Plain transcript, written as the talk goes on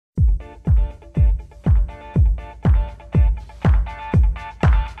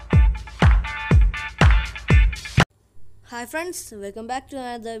Hi friends, welcome back to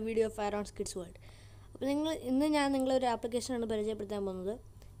another video of Iron's Kids World. അപ്പോൾ ഇന്ന് ഞാൻ നിങ്ങളൊരു ആപ്ലിക്കേഷനാണ് പരിചയപ്പെടുത്താൻ പോകുന്നത്.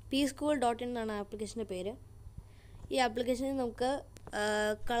 pschool.in എന്നാണ് ആപ്ലിക്കേഷൻ്റെ പേര്. ഈ ആപ്ലിക്കേഷനിൽ നമുക്ക്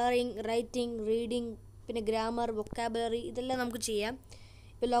കളറിങ്, റൈറ്റിംഗ്, റീഡിംഗ്, പിന്നെ ഗ്രാമർ, വൊക്കാബുലറി ഇതെല്ലാം നമുക്ക് ചെയ്യാം.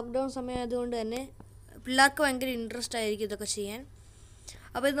 ഇപ്പോൾ ലോക്ക്ഡൗൺ സമയം ആയതുകൊണ്ട് തന്നെ പിള്ളേർക്ക് ഭയങ്കര ഇൻട്രസ്റ്റ് ആയിരിക്കും ഇതൊക്കെ ചെയ്യാൻ.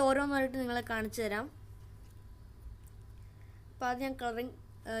 അപ്പോൾ ഇത് ഓരോന്നായിട്ട് നിങ്ങളെ കാണിച്ചു തരാം. അപ്പോൾ ആദ്യം ഞാൻ കളറിങ്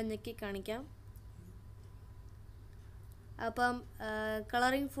ഞെക്കി കാണിക്കാം. അപ്പം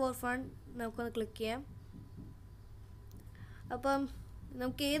കളറിങ് ഫോർ ഫൺ നമുക്കൊന്ന് ക്ലിക്ക് ചെയ്യാം. അപ്പം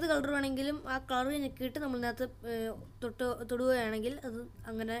നമുക്ക് ഏത് കളർ വേണമെങ്കിലും ആ കളർ ഞെക്കിയിട്ട് നമ്മളിനകത്ത് തൊടുകയാണെങ്കിൽ അത്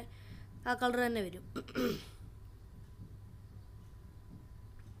അങ്ങനെ ആ കളർ തന്നെ വരും.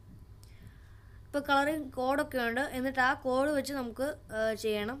 ഇപ്പോൾ കളറിങ് കോഡൊക്കെ ഉണ്ട്, എന്നിട്ട് ആ കോഡ് വെച്ച് നമുക്ക്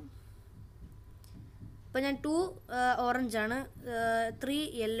ചെയ്യണം. ഇപ്പോൾ ഞാൻ 2 ഓറഞ്ചാണ്, 3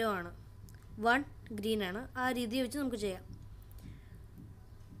 യെല്ലോ ആണ്, 1 ഗ്രീൻ ആണ്. ആ രീതി വെച്ച് നമുക്ക് ചെയ്യാം.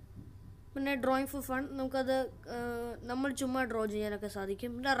 പിന്നെ ഡ്രോയിങ് ഫോർ ഫൺ നമുക്കത് നമ്മൾ ചുമ്മാ ഡ്രോ ചെയ്യാനൊക്കെ സാധിക്കും.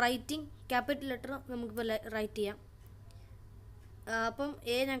 പിന്നെ റൈറ്റിംഗ്, ക്യാപിറ്റൽ ലെറ്റർ നമുക്കിപ്പോൾ റൈറ്റ് ചെയ്യാം. അപ്പം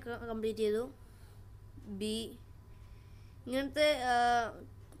എ ഞാൻ കംപ്ലീറ്റ് ചെയ്തു. ബി ഇങ്ങനത്തെ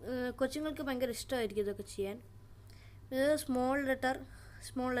കൊച്ചുങ്ങൾക്ക് ഭയങ്കര ഇഷ്ടമായിരിക്കും ഇതൊക്കെ ചെയ്യാൻ. ഇത് സ്മോൾ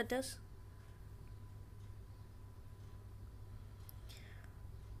ലെറ്റേഴ്സ്.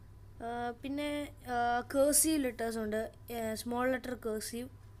 പിന്നെ കേഴ്സീവ് ലെറ്റേഴ്സ് ഉണ്ട്, സ്മോൾ ലെറ്റർ കേഴ്സീവ്.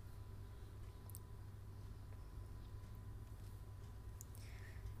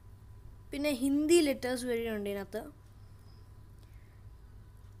 പിന്നെ ഹിന്ദി ലെറ്റേഴ്സ് വരെയുണ്ട് ഇതിനകത്ത്.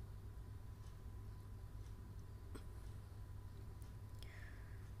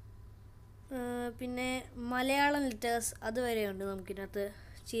 പിന്നെ മലയാളം ലെറ്റേഴ്സ് അതുവരെയുണ്ട് നമുക്കിതിനകത്ത്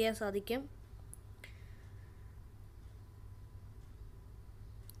ചെയ്യാൻ സാധിക്കും.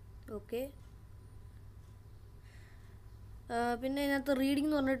 ഓക്കെ. പിന്നെ ഇതിനകത്ത് റീഡിംഗ്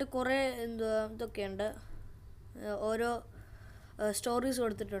എന്ന് പറഞ്ഞിട്ട് കുറേ ഇതൊക്കെയുണ്ട്. ഓരോ സ്റ്റോറീസ്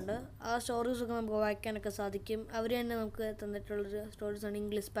കൊടുത്തിട്ടുണ്ട്. ആ സ്റ്റോറീസൊക്കെ നമുക്ക് വായിക്കാനൊക്കെ സാധിക്കും. അവർ തന്നെ നമുക്ക് തന്നിട്ടുള്ളൊരു സ്റ്റോറീസാണ്.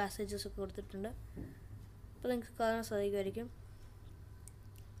 ഇംഗ്ലീഷ് പാസേജസ് ഒക്കെ കൊടുത്തിട്ടുണ്ട്. അപ്പോൾ നിങ്ങൾക്ക് കാണാൻ സാധിക്കുമായിരിക്കും.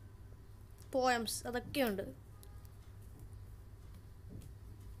 പോയംസ് അതൊക്കെയുണ്ട്.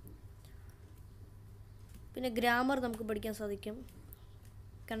 പിന്നെ ഗ്രാമർ നമുക്ക് പഠിക്കാൻ സാധിക്കും.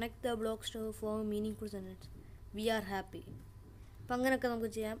 Connect the blocks to form meaningful sentence. V are happy. അപ്പം അങ്ങനെയൊക്കെ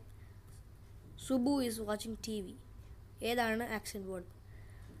നമുക്ക് ചെയ്യാം. Subu is watching TV. ഏതാണ് ആക്ഷൻ വേർഡ്?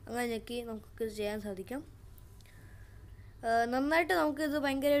 അങ്ങനെ ഞെക്കി നമുക്ക് ചെയ്യാൻ സാധിക്കും. നന്നായിട്ട് നമുക്കിത്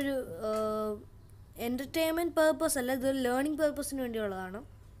ഭയങ്കര ഒരു എൻ്റർടൈൻമെൻറ്റ് പേർപ്പസ് അല്ല, ഇത് ലേണിംഗ് പേർപ്പസിന് വേണ്ടിയുള്ളതാണ്.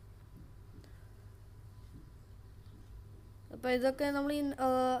 അപ്പോൾ ഇതൊക്കെ നമ്മൾ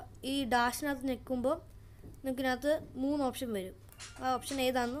ഈ ഡാഷിനകത്ത് ഞെക്കുമ്പോൾ നമുക്കിനകത്ത് 3 ഓപ്ഷൻ വരും. ആ ഓപ്ഷൻ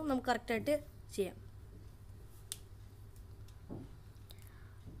ഏതാണെന്ന് നമുക്ക് കറക്റ്റായിട്ട് ചെയ്യാം.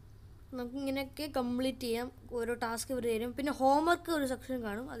 നമുക്ക് ഇങ്ങനെയൊക്കെ കംപ്ലീറ്റ് ചെയ്യാം. ഓരോ ടാസ്ക് ഇവർ തരും. പിന്നെ ഹോംവർക്ക് ഒരു സെക്ഷൻ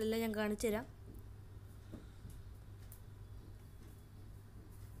കാണും, അതെല്ലാം ഞാൻ കാണിച്ചു തരാം.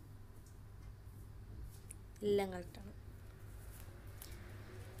 എല്ലാം കറക്റ്റാണ്.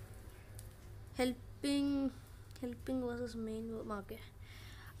 Helping versus main. ഓക്കെ.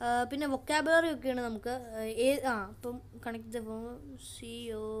 പിന്നെ വൊക്കാബുലറി ഒക്കെയാണ് നമുക്ക്. അപ്പം connect the form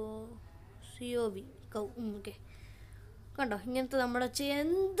COV cow. Okay, കണ്ടോ? ഇങ്ങനത്തെ നമ്മുടെ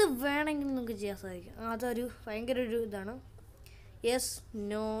എന്ത് വേണമെങ്കിലും നമുക്ക് ചെയ്യാൻ സാധിക്കും. അതൊരു ഭയങ്കര ഒരു ഇതാണ്. Yes,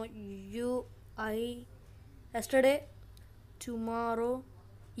 no, U, I, yesterday, tomorrow,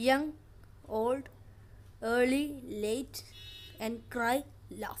 young, old, early, late, and cry,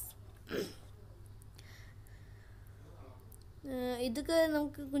 laugh. ഇതൊക്കെ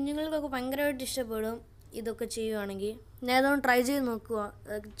നമുക്ക് കുഞ്ഞുങ്ങൾക്കൊക്കെ ഭയങ്കരമായിട്ട് ഇഷ്ടപ്പെടും ഇതൊക്കെ ചെയ്യുവാണെങ്കിൽ. ഞാൻ ഇതൊന്ന് ട്രൈ ചെയ്ത്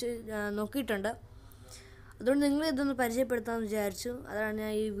നോക്കിയിട്ടുണ്ട്. അതുകൊണ്ട് നിങ്ങൾ ഇതൊന്ന് പരിചയപ്പെടുത്താമെന്ന് വിചാരിച്ചു. അതാണ്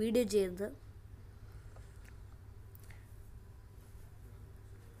ഞാൻ ഈ വീഡിയോ ചെയ്തത്.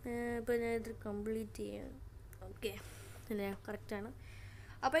 ഇപ്പോൾ ഞാൻ ഇത് കംപ്ലീറ്റ് ചെയ്യാം. ഓക്കെ, അല്ലേ? കറക്റ്റാണ്.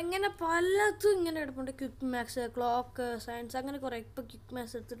 അപ്പോൾ ഇങ്ങനെ പലതും ഇങ്ങനെ എടുപ്പുണ്ട്. ക്വിക്ക് മാത്സ്, ക്ലോക്ക്, സയൻസ്, അങ്ങനെ കുറേ. ഇപ്പോൾ ക്വിക്ക്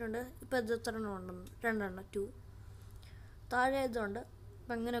മാത്സ് എടുത്തിട്ടുണ്ട്. ഇപ്പോൾ ഇത് എത്ര എണ്ണം ഉണ്ടെന്ന്? 2 2 താഴെ ഇതുണ്ട്.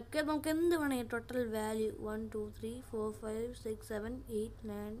 അപ്പം അങ്ങനെയൊക്കെ നമുക്ക് എന്ത് വേണമെങ്കിൽ total value 1 2 3 4 5 6 7 8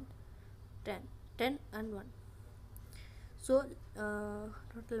 9 10 and 1. So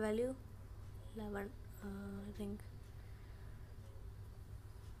total value 11. I think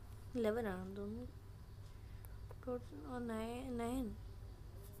 11 ആണെന്ന് തോന്നുന്നു.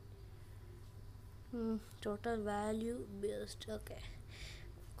 Total value based. ഓക്കെ,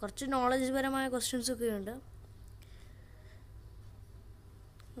 കുറച്ച് നോളജ് പരമായ ക്വസ്റ്റ്യൻസ് ഒക്കെ ഉണ്ട്.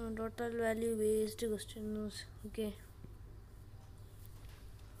 Total value based questions. Okay,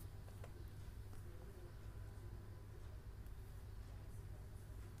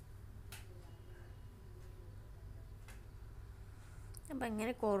 അപ്പം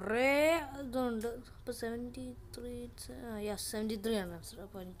അങ്ങനെ കുറേ ഇതുണ്ട്. അപ്പോൾ 73 ആണ് ആൻസർ.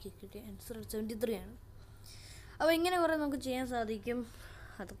 അപ്പോൾ എനിക്ക് കിട്ടിയ ആൻസർ 73 ആണ്. അപ്പോൾ ഇങ്ങനെ കുറേ നമുക്ക് ചെയ്യാൻ സാധിക്കും.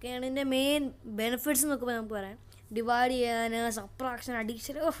 അതൊക്കെയാണ് ഇതിൻ്റെ മെയിൻ ബെനിഫിറ്റ്സ് എന്നൊക്കെ നമുക്ക് പറയാം. ഡിവൈഡ് ചെയ്യാൻ, സബ്ട്രാക്ഷൻ,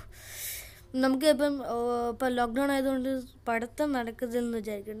 അഡീഷൻ. നമുക്ക് ഇപ്പോൾ ലോക്ക്ഡൗൺ ആയതുകൊണ്ട് പഠിത്തം നടക്കുന്നില്ലെന്ന്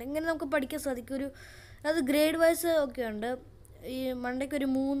വിചാരിക്കുന്നുണ്ട്. ഇങ്ങനെ നമുക്ക് പഠിക്കാൻ സാധിക്കും. അത് ഗ്രേഡ് വൈസ് ഒക്കെ ഉണ്ട്. ഈ മണ്ടയ്ക്ക് ഒരു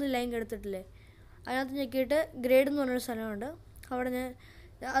 3 ലൈൻ എടുത്തിട്ടില്ലേ, അതിനകത്ത് ഞെക്കിയിട്ട് ഗ്രേഡ് എന്ന് പറഞ്ഞൊരു സ്ഥലമുണ്ട്. അവിടെ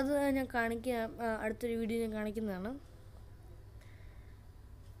ഞാൻ കാണിക്കാം, അടുത്തൊരു വീഡിയോ ഞാൻ കാണിക്കുന്നതാണ്.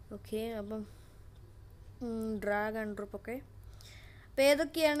 ഓക്കെ, അപ്പം ഡ്രാഗ് ആൻഡ് ഡ്രോപ്പ്. ഓക്കെ, അപ്പോൾ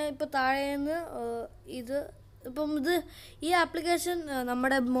ഏതൊക്കെയാണ് ഇപ്പോൾ താഴേന്ന് ഈ ആപ്ലിക്കേഷൻ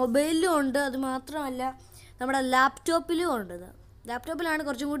നമ്മുടെ മൊബൈലിലും ഉണ്ട്. അത് മാത്രമല്ല നമ്മുടെ ലാപ്ടോപ്പിലും ഉണ്ട്. ലാപ്ടോപ്പിലാണ്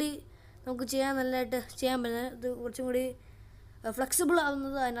കുറച്ചും കൂടി നമുക്ക് നല്ലതായിട്ട് ചെയ്യാൻ പറ്റുന്നത്. ഇത് കുറച്ചും കൂടി ഫ്ലെക്സിബിൾ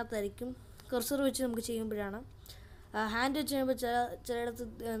ആവുന്നത് അതിനകത്തായിരിക്കും. കർസർ വെച്ച് നമുക്ക് ചെയ്യുമ്പോഴാണ്. ഹാൻഡ് വെച്ച് ചെയ്യുമ്പോൾ ചിലയിടത്ത്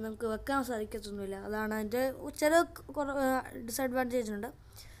നമുക്ക് വെക്കാൻ സാധിക്കത്തൊന്നുമില്ല. അതാണ് അതിൻ്റെ ചില ഡിസഡ്വാൻറ്റേജ് ഉണ്ട്.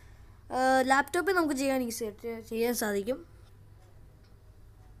 ലാപ്ടോപ്പിൽ നമുക്ക് ചെയ്യാൻ സാധിക്കും.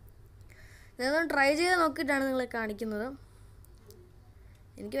 ഞാനൊന്ന് ട്രൈ ചെയ്ത് നോക്കിയിട്ടാണ് നിങ്ങളെ കാണിക്കുന്നത്.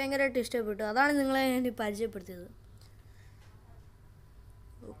 എനിക്ക് ഭയങ്കരമായിട്ട് ഇഷ്ടപ്പെട്ടു. അതാണ് നിങ്ങളെ ഞാൻ പരിചയപ്പെടുത്തിയത്.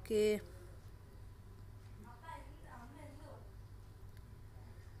 Okay,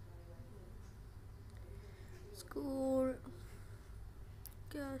 school,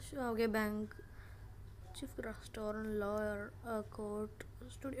 cash, okay, bank, chief, restaurant, lawyer, court,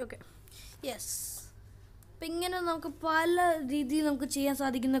 studio. Okay, yes. അപ്പം ഇങ്ങനെ നമുക്ക് പല രീതിയിൽ നമുക്ക് ചെയ്യാൻ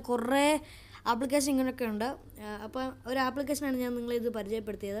സാധിക്കുന്ന കുറേ ആപ്ലിക്കേഷൻ ഇങ്ങനെയൊക്കെ ഉണ്ട്. അപ്പോൾ ഒരു ആപ്ലിക്കേഷനാണ് ഞാൻ നിങ്ങളിത്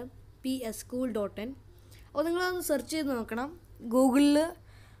പരിചയപ്പെടുത്തിയത്, pschool.in. അപ്പോൾ നിങ്ങളതൊന്ന് സെർച്ച് ചെയ്ത് നോക്കണം ഗൂഗിളിൽ,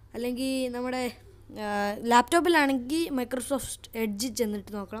 അല്ലെങ്കിൽ നമ്മുടെ ലാപ്ടോപ്പിലാണെങ്കിൽ മൈക്രോസോഫ്റ്റ് എഡ്ജ്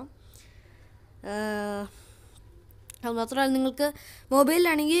ചെന്നിട്ട് നോക്കണം. അത് മാത്രമല്ല നിങ്ങൾക്ക്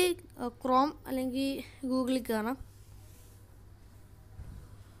മൊബൈലിലാണെങ്കിൽ ക്രോം അല്ലെങ്കിൽ ഗൂഗിളിൽ കയറണം.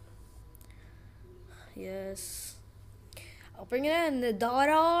 യെസ്. അപ്പോൾ ഇങ്ങനെ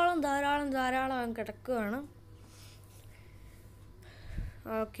ധാരാളം കിടക്കുകയാണ്.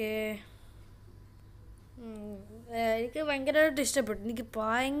 ഓക്കെ, എനിക്ക് ഭയങ്കരമായിട്ട് ഇഷ്ടപ്പെട്ടു. എന്ന്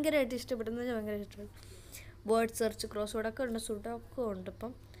വെച്ചാൽ ഭയങ്കരമായിട്ട് ഇഷ്ടപ്പെട്ടു. വേർഡ് സെർച്ച്, ക്രോസ് വേർഡൊക്കെ ഉണ്ട്, സുഡോക്കെ ഉണ്ട്.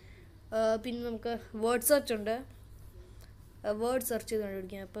 ഇപ്പം പിന്നെ നമുക്ക് വേർഡ് സെർച്ച് ഉണ്ട്. വേർഡ് സെർച്ച് ചെയ്ത്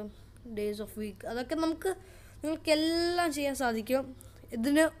കണ്ടുപിടിക്കാം. അപ്പം ഡേയ്സ് ഓഫ് വീക്ക്, അതൊക്കെ നിങ്ങൾക്കെല്ലാം ചെയ്യാൻ സാധിക്കും.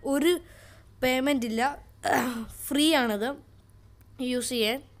 ഇതിന് ഒരു പേയ്മെൻ്റ് ഇല്ല, ഫ്രീ ആണിത് യൂസ്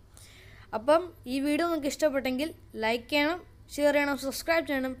ചെയ്യാൻ. അപ്പം ഈ വീഡിയോ നിങ്ങൾക്ക് ഇഷ്ടപ്പെട്ടെങ്കിൽ ലൈക്ക് ചെയ്യണം, ഷെയർ ചെയ്യണം, സബ്സ്ക്രൈബ്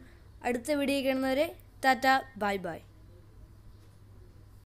ചെയ്യണം. അടുത്ത വീഡിയോ കാണുന്നവരെ ടാറ്റ, ബൈ ബൈ.